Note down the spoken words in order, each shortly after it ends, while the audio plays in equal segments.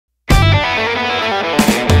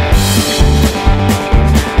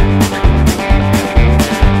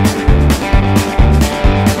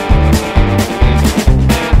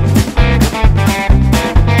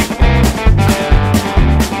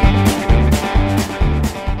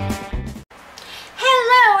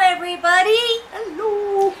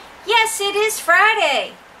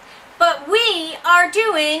birthday. But we are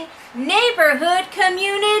doing neighborhood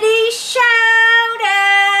community shout-outs.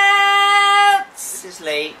 This is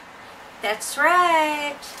late. That's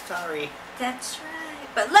right. Sorry. That's right.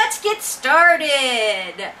 But let's get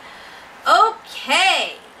started.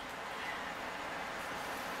 Okay.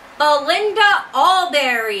 Belinda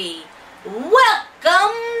Alberry,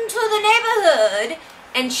 welcome to the neighborhood.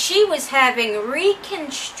 And she was having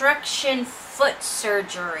reconstruction foot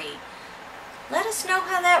surgery. Let us know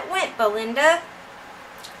how that went, Belinda.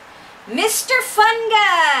 Mr. Fun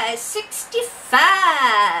Guy,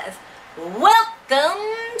 65. Welcome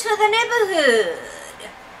to the neighborhood.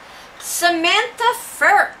 Samantha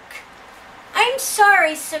Firk. I'm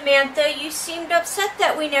sorry, Samantha. You seemed upset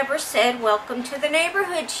that we never said welcome to the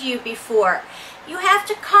neighborhood to you before. You have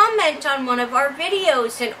to comment on one of our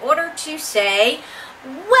videos in order to say,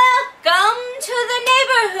 welcome to the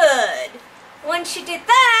neighborhood. Once you did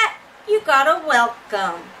that, you got a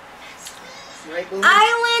welcome. Right,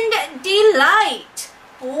 Island Delight,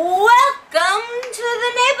 welcome to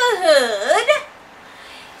the neighborhood.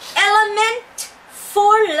 Element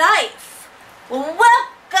for Life,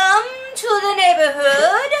 welcome to the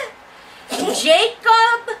neighborhood.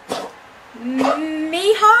 Jacob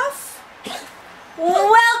Mehoff,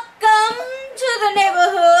 welcome to the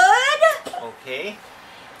neighborhood. Okay.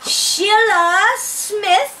 Sheila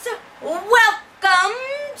Smith, welcome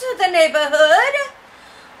to the neighborhood.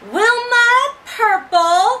 Wilma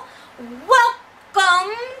Purple,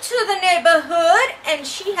 welcome to the neighborhood. And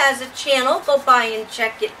she has a channel. Go by and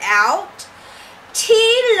check it out. T.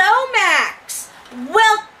 Lomax,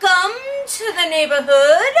 welcome to the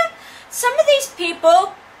neighborhood. Some of these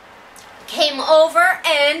people came over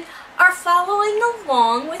and are following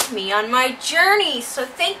along with me on my journey. So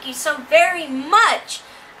thank you so very much.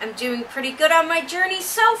 I'm doing pretty good on my journey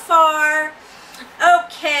so far.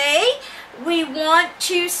 Okay, we want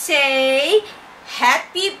to say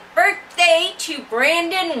happy birthday to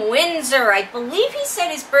Brandon Windsor. I believe he said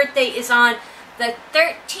his birthday is on the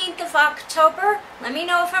 13th of October. Let me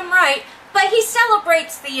know if I'm right. But he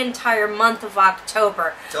celebrates the entire month of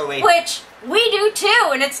October, which we do too,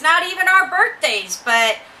 and it's not even our birthdays,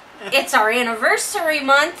 but it's our anniversary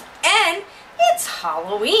month, and it's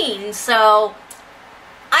Halloween, so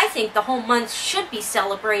I think the whole month should be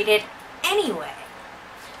celebrated anyway.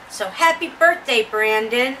 So happy birthday,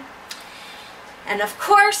 Brandon. And of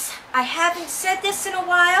course, I haven't said this in a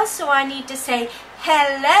while, so I need to say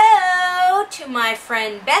hello to my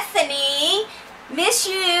friend Bethany. Miss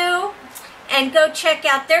you. And go check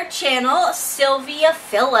out their channel, Sylvia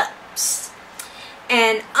Phillips.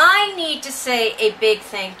 And I need to say a big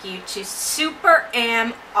thank you to Super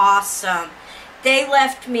Am Awesome. They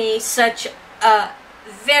left me such a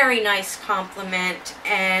very nice compliment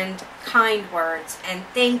and kind words, and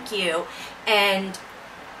thank you. And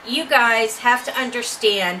you guys have to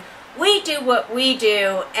understand, we do what we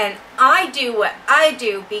do, and I do what I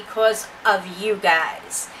do because of you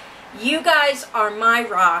guys. You guys are my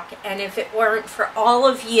rock, and if it weren't for all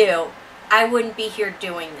of you, I wouldn't be here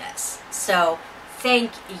doing this. So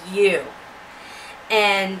thank you.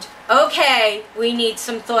 And okay, we need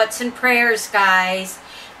some thoughts and prayers, guys.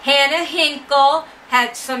 Hannah Hinkle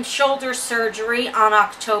had some shoulder surgery on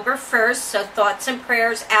October 1st, so thoughts and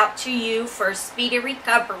prayers out to you for a speedy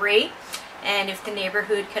recovery. And if the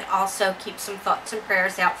neighborhood could also keep some thoughts and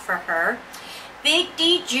prayers out for her. Big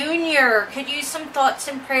D Jr. could use some thoughts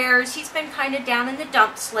and prayers. He's been kind of down in the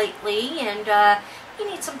dumps lately, and he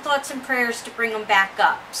needs some thoughts and prayers to bring him back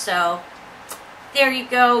up. So there you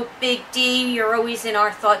go, Big D. You're always in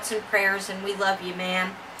our thoughts and prayers, and we love you,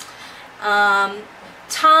 man.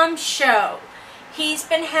 Tom Show. He's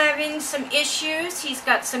been having some issues. He's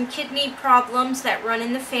got some kidney problems that run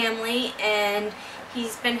in the family, and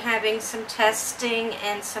he's been having some testing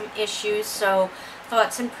and some issues. So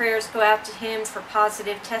thoughts and prayers go out to him for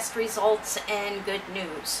positive test results and good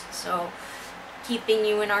news. So keeping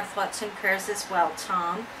you in our thoughts and prayers as well,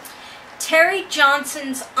 Tom. Terry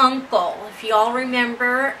Johnson's uncle, if you all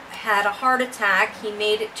remember, had a heart attack. He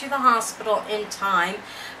made it to the hospital in time,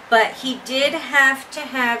 but he did have to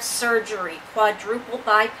have surgery, quadruple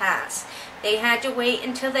bypass. They had to wait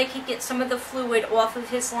until they could get some of the fluid off of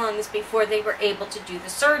his lungs before they were able to do the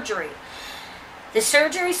surgery. The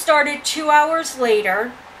surgery started 2 hours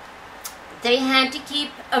later. They had to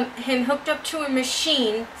keep him hooked up to a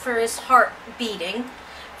machine for his heart beating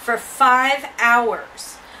for 5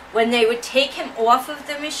 hours. When they would take him off of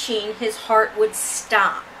the machine, his heart would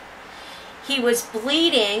stop. He was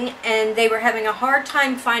bleeding, and they were having a hard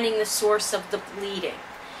time finding the source of the bleeding.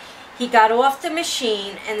 He got off the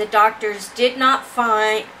machine, and the doctors did not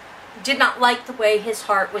like the way his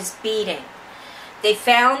heart was beating. They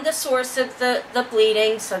found the source of the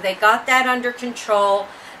bleeding, so they got that under control.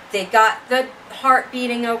 They got the heart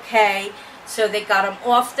beating okay, so they got him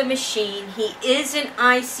off the machine. He is in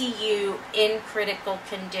ICU in critical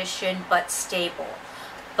condition, but stable.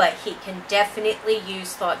 But he can definitely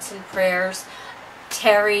use thoughts and prayers.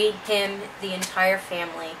 Terry, him, the entire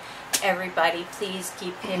family, everybody, please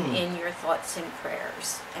keep him in your thoughts and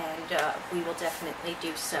prayers, and we will definitely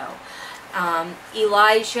do so.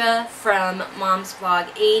 Elijah from Mom's Blog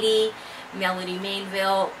 80, Melody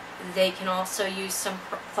Mainville, they can also use some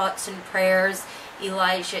thoughts and prayers.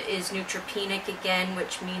 Elijah is neutropenic again,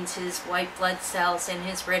 which means his white blood cells and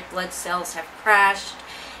his red blood cells have crashed,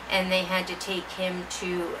 and they had to take him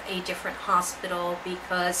to a different hospital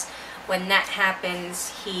because when that happens,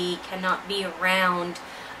 he cannot be around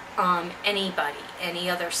anybody, any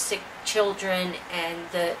other sick children, and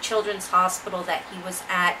the children's hospital that he was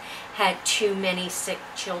at had too many sick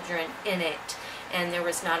children in it, and there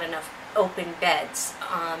was not enough open beds,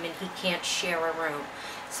 and he can't share a room,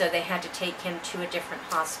 so they had to take him to a different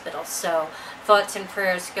hospital. So thoughts and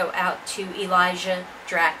prayers go out to Elijah,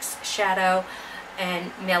 Drax Shadow,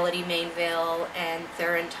 and Melody Mainville, and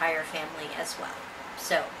their entire family as well.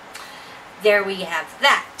 So there we have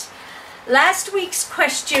that. Last week's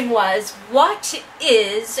question was, what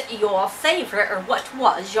is your favorite, or what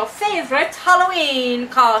was your favorite Halloween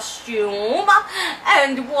costume?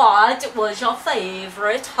 And what was your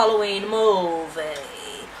favorite Halloween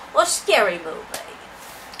movie? Or scary movie?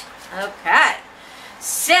 Okay.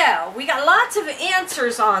 So, we got lots of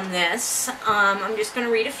answers on this. I'm just going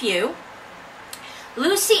to read a few.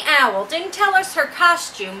 Lucy Owl didn't tell us her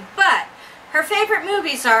costume, but her favorite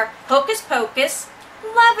movies are Hocus Pocus,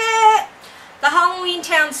 love it. The Halloween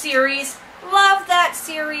Town series, love that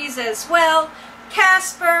series as well.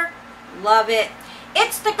 Casper, love it.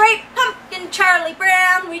 It's the Great Pumpkin, Charlie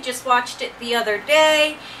Brown, we just watched it the other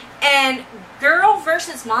day. And Girl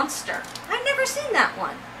vs. Monster, I've never seen that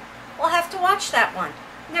one. We'll have to watch that one.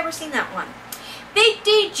 Never seen that one. Big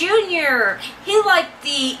D Jr., he liked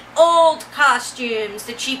the old costumes,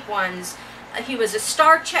 the cheap ones. He was a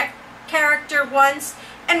Star Trek character once.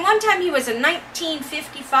 And one time he was a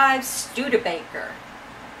 1955 Studebaker.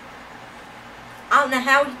 I don't know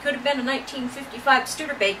how he could have been a 1955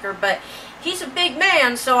 Studebaker, but he's a big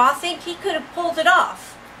man, so I think he could have pulled it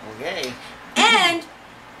off. Okay. And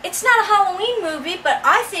it's not a Halloween movie, but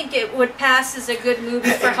I think it would pass as a good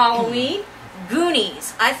movie for Halloween.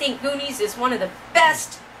 Goonies. I think Goonies is one of the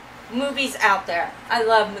best movies out there. I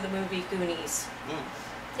love the movie Goonies.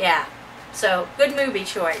 Yeah. So, good movie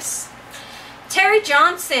choice. Terry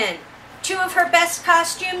Johnson, two of her best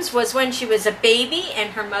costumes was when she was a baby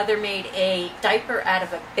and her mother made a diaper out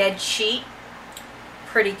of a bed sheet.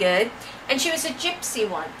 Pretty good. And she was a gypsy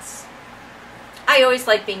once. I always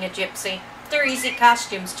like being a gypsy. They're easy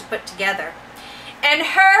costumes to put together. And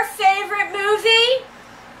her favorite movie?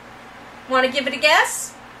 Want to give it a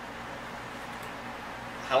guess?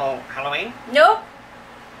 Halloween? Nope.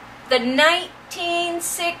 The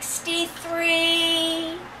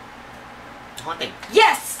 1963... Haunting.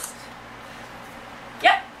 Yes!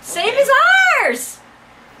 Yep, same as ours!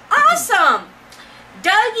 Awesome!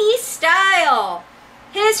 Dougie Style.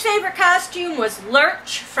 His favorite costume was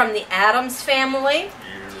Lurch from the Addams Family.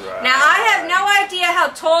 Right. Now, I have no idea how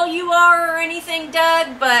tall you are or anything,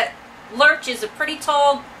 Doug, but Lurch is a pretty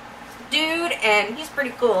tall dude, and he's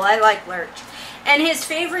pretty cool. I like Lurch. And his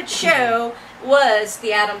favorite show was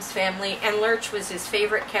the Addams Family, and Lurch was his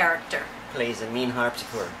favorite character. Plays a mean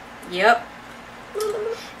harpsichord. Yep.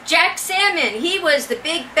 Jack Salmon, he was the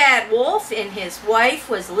big bad wolf, and his wife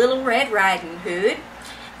was Little Red Riding Hood.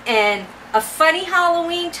 And a funny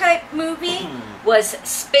Halloween type movie was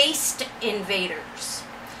Spaced Invaders.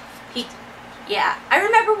 Yeah, I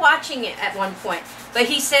remember watching it at one point, but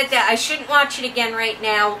he said that I shouldn't watch it again right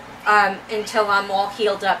now until I'm all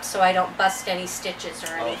healed up, so I don't bust any stitches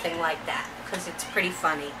or anything like that, because it's pretty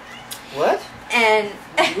funny. What? And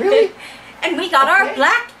Really? and we got our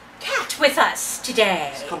black cat with us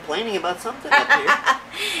today. He's complaining about something up here.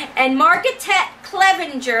 And Margaret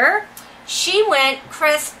Clevenger, she went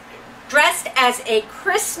dressed as a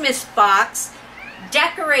Christmas box,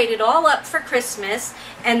 decorated all up for Christmas,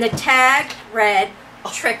 and the tag read,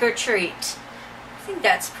 "Trick or Treat." I think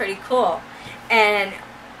that's pretty cool. And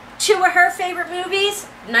two of her favorite movies,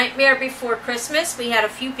 Nightmare Before Christmas. We had a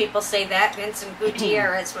few people say that. Vincent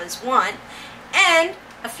Gutierrez was one. And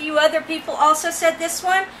a few other people also said this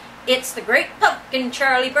one. It's The Great Pumpkin,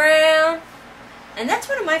 Charlie Brown. And that's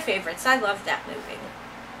one of my favorites. I love that movie.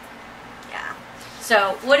 Yeah.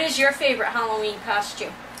 So, what is your favorite Halloween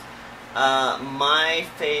costume? My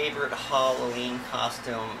favorite Halloween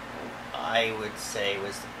costume, I would say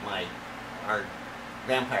was our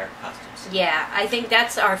vampire costumes. Yeah, I think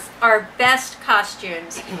that's our best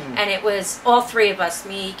costumes, and it was all three of us,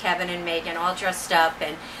 me, Kevin, and Megan, all dressed up,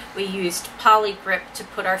 and we used poly grip to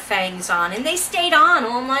put our fangs on, and they stayed on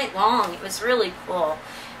all night long. It was really cool.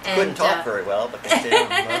 And, couldn't talk very well, but they stayed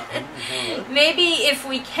on. Maybe if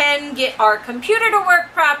we can get our computer to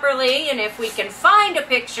work properly, and if we can find a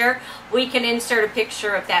picture, we can insert a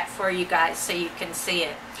picture of that for you guys so you can see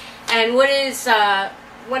it. And what is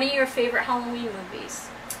one of your favorite Halloween movies?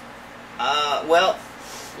 Well,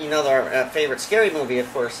 you know, our favorite scary movie,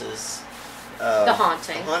 of course, is The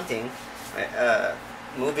Haunting. The Haunting.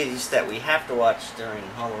 Movies that we have to watch during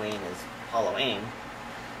Halloween is Halloween.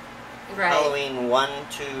 Right. Halloween 1,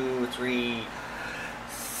 2, 3,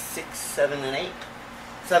 6, 7, and 8.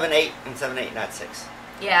 7, 8, and 7, 8, not 6.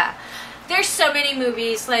 Yeah. There's so many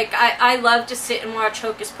movies. Like, I love to sit and watch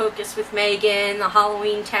Hocus Pocus with Megan, the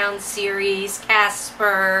Halloween Town series,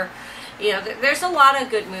 Casper. You know, there's a lot of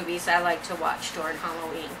good movies I like to watch during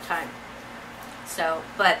Halloween time. So,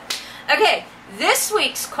 but, okay, this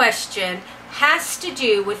week's question has to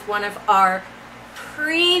do with one of our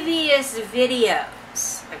previous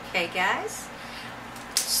videos. Okay, guys?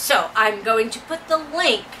 So, I'm going to put the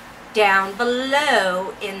link down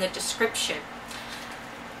below in the description.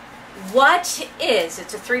 What is,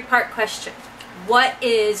 it's a three-part question, what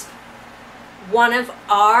is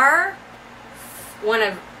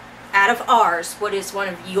out of ours, what is one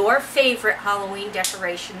of your favorite Halloween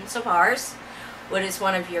decorations of ours? What is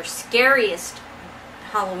one of your scariest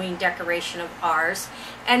Halloween decoration of ours?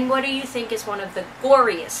 And what do you think is one of the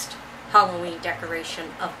goriest Halloween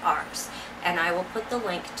decoration of ours? And I will put the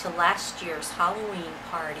link to last year's Halloween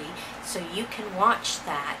party so you can watch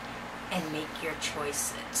that and make your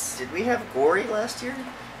choices. Did we have gory last year?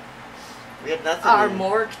 We had nothing. Our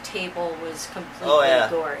morgue table was completely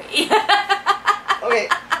gory. Okay.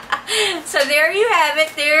 So there you have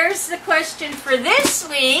it. There's the question for this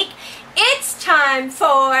week. It's time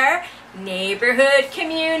for Neighborhood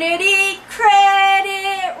Community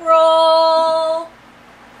Credit Roll.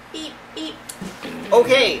 Beep, beep.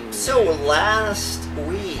 Okay, so last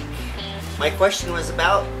week, my question was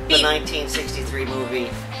about the 1963 movie,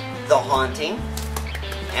 The Haunting,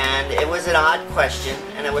 and it was an odd question,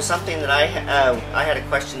 and it was something that I had a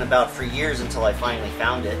question about for years until I finally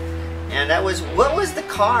found it, and that was, what was the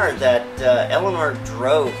car that Eleanor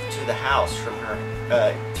drove to the house from her,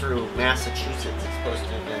 through Massachusetts? It's supposed to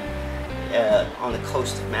have been on the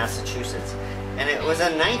coast of Massachusetts, and it was a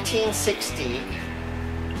 1960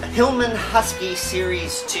 Hillman Husky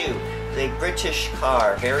Series 2, the British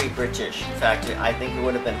car, very British. In fact, I think it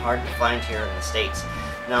would have been hard to find here in the States.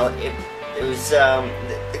 Now, it was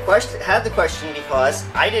the question had the question because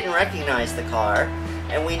I didn't recognize the car,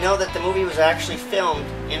 and we know that the movie was actually filmed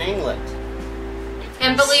in England.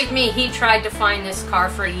 And believe me, he tried to find this car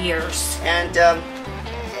for years. And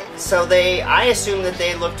so I assumed that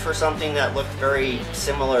they looked for something that looked very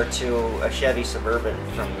similar to a Chevy Suburban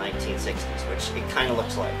from the 1960s, which it kind of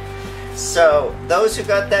looks like. So those who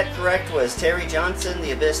got that correct was Terry Johnson,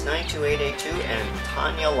 The Abyss 92882, and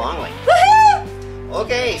Tanya Longley. Woohoo!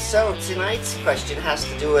 Okay, so tonight's question has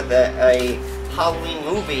to do with a Halloween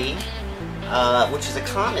movie, which is a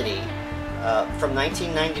comedy from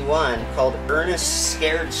 1991 called Ernest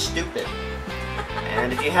Scared Stupid.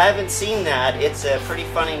 And if you haven't seen that, it's a pretty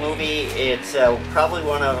funny movie. It's probably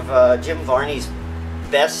one of Jim Varney's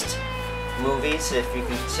best movies, if you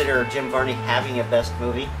consider Jim Varney having a best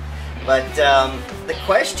movie. But the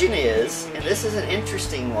question is, and this is an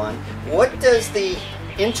interesting one, what does the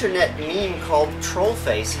internet meme called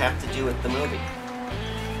Trollface have to do with the movie?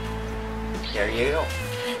 There you go.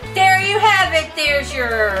 There you have it. There's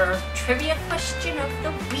your trivia question of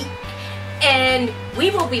the week. And we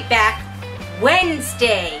will be back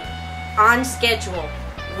Wednesday on schedule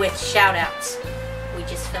with shoutouts. We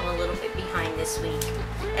just fell a little bit behind this week.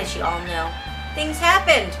 As you all know, things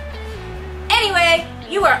happened. Anyway,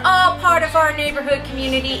 you are all part of our neighborhood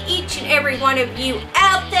community, each and every one of you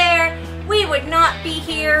out there. We would not be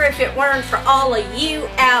here if it weren't for all of you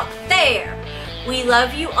out there. We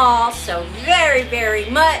love you all so very, very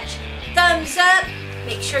much. Thumbs up.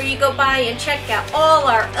 Make sure you go by and check out all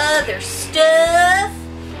our other stuff.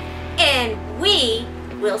 And we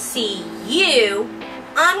will see you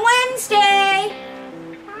on Wednesday.